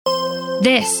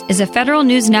This is a Federal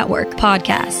News Network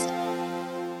podcast.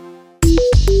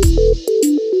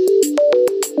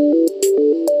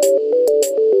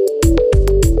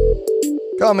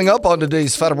 Coming up on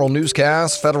today's Federal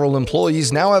Newscast, federal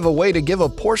employees now have a way to give a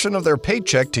portion of their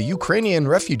paycheck to Ukrainian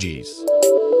refugees.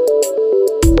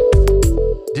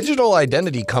 Digital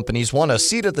identity companies want a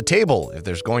seat at the table if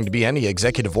there's going to be any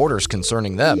executive orders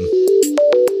concerning them.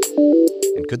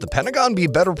 And could the Pentagon be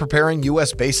better preparing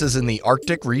U.S. bases in the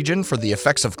Arctic region for the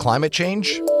effects of climate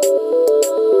change?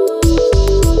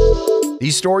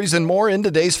 These stories and more in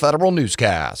today's Federal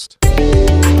Newscast.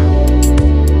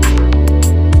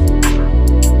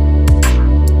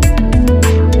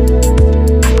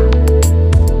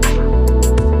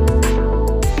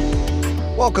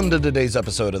 Welcome to today's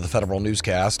episode of the Federal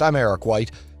Newscast. I'm Eric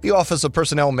White. The Office of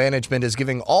Personnel Management is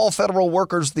giving all federal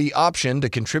workers the option to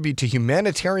contribute to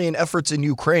humanitarian efforts in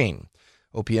Ukraine.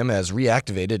 OPM has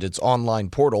reactivated its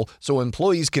online portal so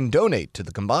employees can donate to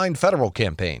the combined federal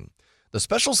campaign. The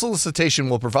special solicitation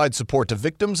will provide support to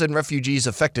victims and refugees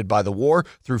affected by the war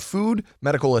through food,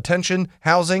 medical attention,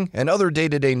 housing, and other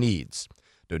day-to-day needs.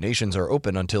 Donations are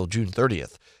open until June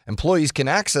 30th. Employees can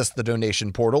access the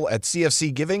donation portal at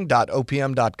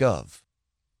cfcgiving.opm.gov.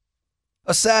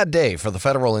 A sad day for the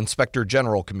federal inspector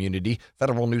general community.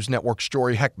 Federal News Network's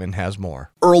Jory Heckman has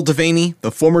more. Earl Devaney,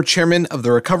 the former chairman of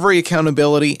the Recovery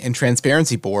Accountability and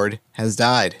Transparency Board, has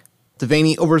died.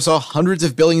 Devaney oversaw hundreds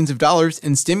of billions of dollars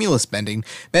in stimulus spending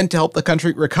meant to help the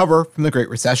country recover from the Great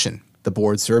Recession. The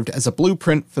board served as a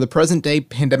blueprint for the present-day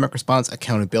Pandemic Response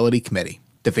Accountability Committee.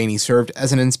 Devaney served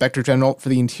as an inspector general for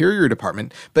the Interior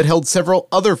Department, but held several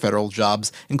other federal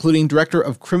jobs, including director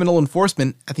of criminal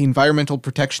enforcement at the Environmental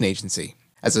Protection Agency.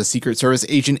 As a Secret Service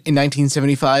agent in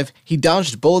 1975, he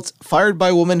dodged bullets fired by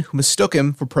a woman who mistook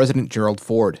him for President Gerald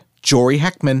Ford. Jory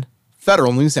Heckman,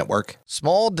 Federal News Network.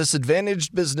 Small,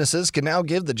 disadvantaged businesses can now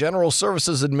give the General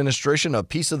Services Administration a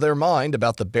piece of their mind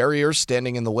about the barriers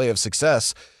standing in the way of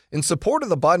success. In support of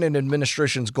the Biden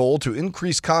administration's goal to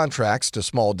increase contracts to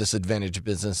small disadvantaged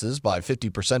businesses by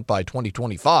 50% by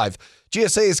 2025,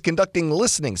 GSA is conducting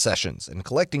listening sessions and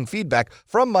collecting feedback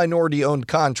from minority-owned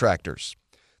contractors.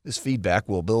 This feedback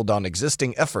will build on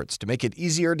existing efforts to make it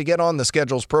easier to get on the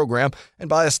schedules program and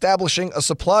by establishing a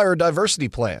supplier diversity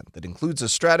plan that includes a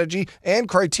strategy and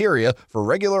criteria for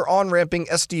regular on-ramping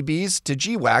SDBs to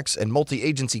GWACs and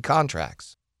multi-agency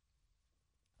contracts.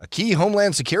 A key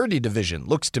Homeland Security division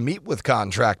looks to meet with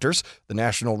contractors. The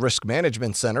National Risk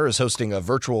Management Center is hosting a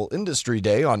virtual industry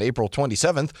day on April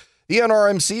 27th. The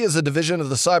NRMC is a division of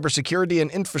the Cybersecurity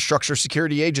and Infrastructure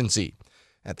Security Agency.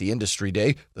 At the industry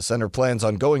day, the center plans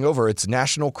on going over its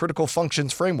National Critical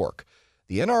Functions Framework.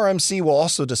 The NRMC will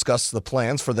also discuss the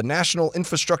plans for the National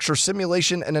Infrastructure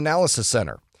Simulation and Analysis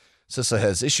Center. CISA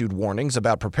has issued warnings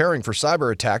about preparing for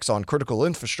cyber attacks on critical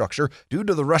infrastructure due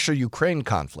to the Russia-Ukraine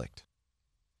conflict.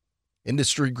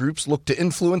 Industry groups look to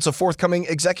influence a forthcoming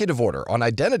executive order on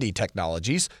identity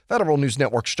technologies. Federal News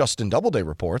Network's Justin Doubleday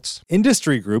reports.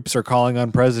 Industry groups are calling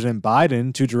on President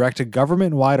Biden to direct a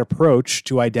government-wide approach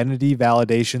to identity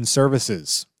validation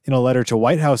services. In a letter to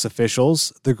White House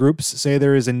officials, the groups say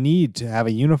there is a need to have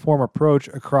a uniform approach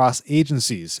across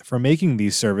agencies for making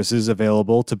these services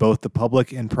available to both the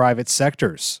public and private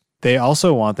sectors. They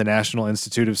also want the National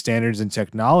Institute of Standards and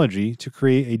Technology to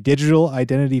create a digital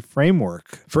identity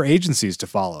framework for agencies to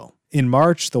follow. In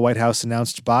March, the White House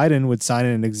announced Biden would sign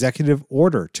an executive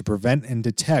order to prevent and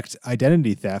detect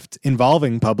identity theft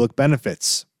involving public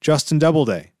benefits. Justin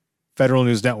Doubleday, Federal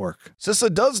News Network.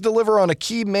 CISA does deliver on a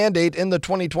key mandate in the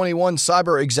 2021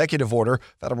 Cyber Executive Order.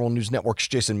 Federal News Network's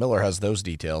Jason Miller has those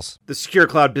details. The Secure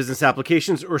Cloud Business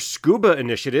Applications, or SCUBA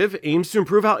initiative, aims to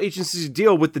improve how agencies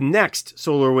deal with the next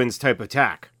SolarWinds-type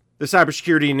attack. The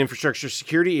Cybersecurity and Infrastructure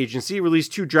Security Agency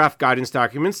released 2 draft guidance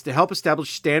documents to help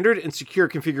establish standard and secure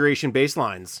configuration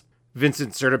baselines.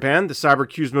 Vincent Sertapan, the Cyber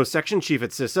CUSMO section chief at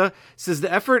CISA, says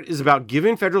the effort is about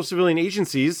giving federal civilian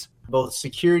agencies both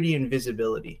security and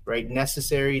visibility, right,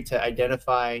 necessary to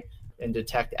identify and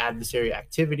detect adversary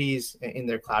activities in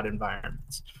their cloud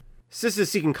environments. CISA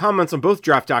is seeking comments on both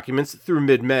draft documents through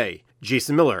mid-May.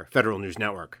 Jason Miller, Federal News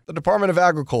Network. The Department of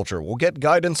Agriculture will get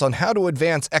guidance on how to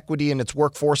advance equity in its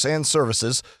workforce and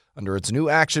services. Under its new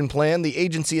action plan, the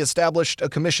agency established a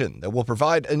commission that will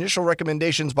provide initial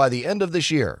recommendations by the end of this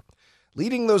year.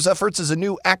 Leading those efforts is a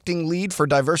new acting lead for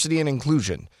diversity and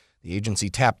inclusion. The agency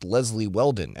tapped Leslie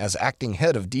Weldon as acting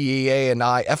head of DEI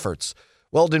efforts.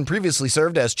 Weldon previously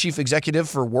served as chief executive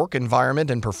for work,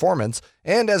 environment, and performance,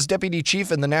 and as deputy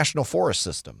chief in the National Forest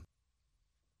System.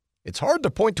 It's hard to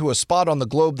point to a spot on the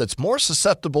globe that's more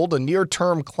susceptible to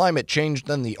near-term climate change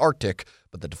than the Arctic,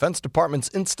 but the Defense Department's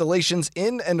installations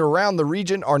in and around the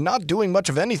region are not doing much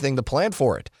of anything to plan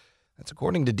for it. That's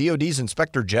according to DoD's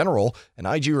Inspector General. An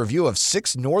IG review of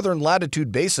 6 northern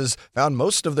latitude bases found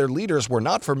most of their leaders were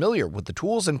not familiar with the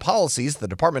tools and policies the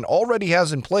department already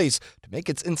has in place to make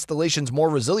its installations more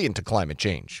resilient to climate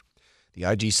change. The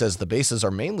IG says the bases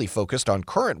are mainly focused on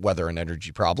current weather and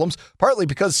energy problems, partly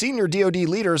because senior DoD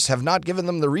leaders have not given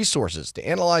them the resources to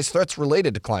analyze threats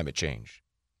related to climate change.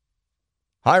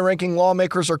 High-ranking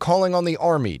lawmakers are calling on the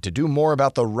Army to do more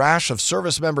about the rash of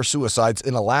service member suicides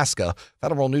in Alaska.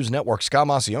 Federal News Network's Scott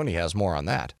Maucione has more on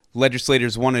that.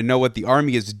 Legislators want to know what the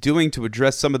Army is doing to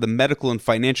address some of the medical and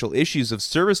financial issues of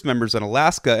service members in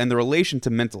Alaska and the relation to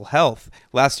mental health.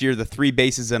 Last year, the 3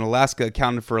 bases in Alaska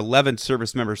accounted for 11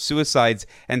 service member suicides,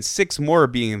 and 6 more are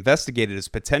being investigated as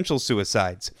potential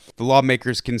suicides. The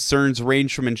lawmakers' concerns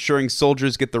range from ensuring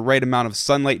soldiers get the right amount of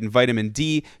sunlight and vitamin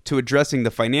D to addressing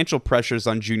the financial pressures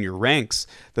on junior ranks.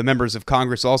 The members of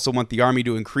Congress also want the Army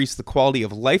to increase the quality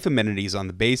of life amenities on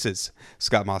the bases.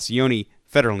 Scott Maucione,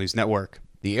 Federal News Network.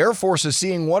 The Air Force is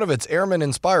seeing one of its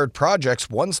airman-inspired projects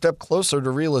one step closer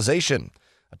to realization.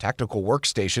 A tactical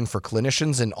workstation for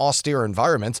clinicians in austere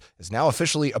environments is now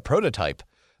officially a prototype.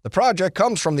 The project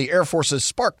comes from the Air Force's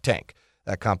Spark Tank.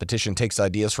 That competition takes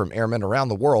ideas from airmen around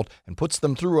the world and puts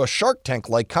them through a Shark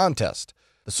Tank-like contest.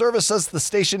 The service says the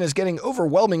station is getting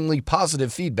overwhelmingly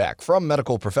positive feedback from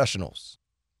medical professionals.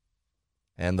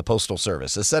 And the Postal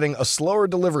Service is setting a slower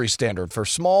delivery standard for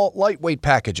small, lightweight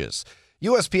packages.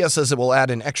 USPS says it will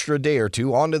add an extra day or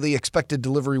 2 onto the expected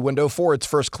delivery window for its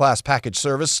first-class package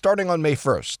service starting on May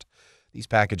 1st. These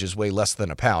packages weigh less than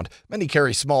a pound. Many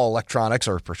carry small electronics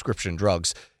or prescription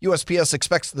drugs. USPS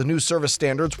expects the new service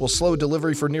standards will slow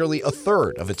delivery for nearly a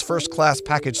third of its first-class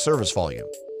package service volume.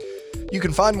 You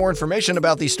can find more information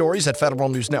about these stories at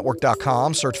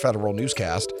federalnewsnetwork.com, search Federal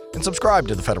Newscast, and subscribe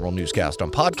to the Federal Newscast on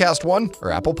Podcast One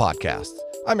or Apple Podcasts.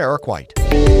 I'm Eric White.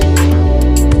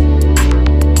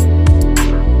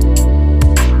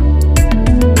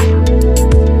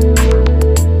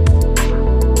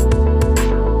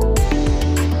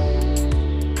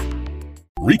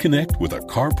 Reconnect with a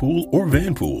carpool or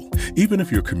vanpool. Even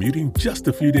if you're commuting just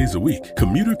a few days a week,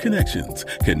 Commuter Connections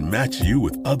can match you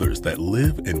with others that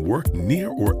live and work near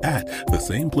or at the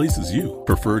same place as you.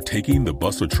 Prefer taking the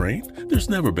bus or train? There's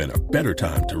never been a better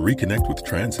time to reconnect with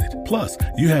transit. Plus,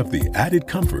 you have the added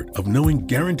comfort of knowing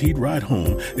Guaranteed Ride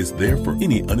Home is there for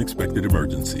any unexpected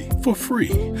emergency for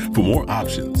free. For more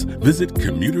options, visit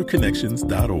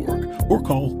commuterconnections.org or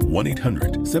call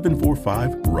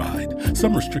 1-800-745-RIDE.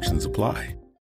 Some restrictions apply.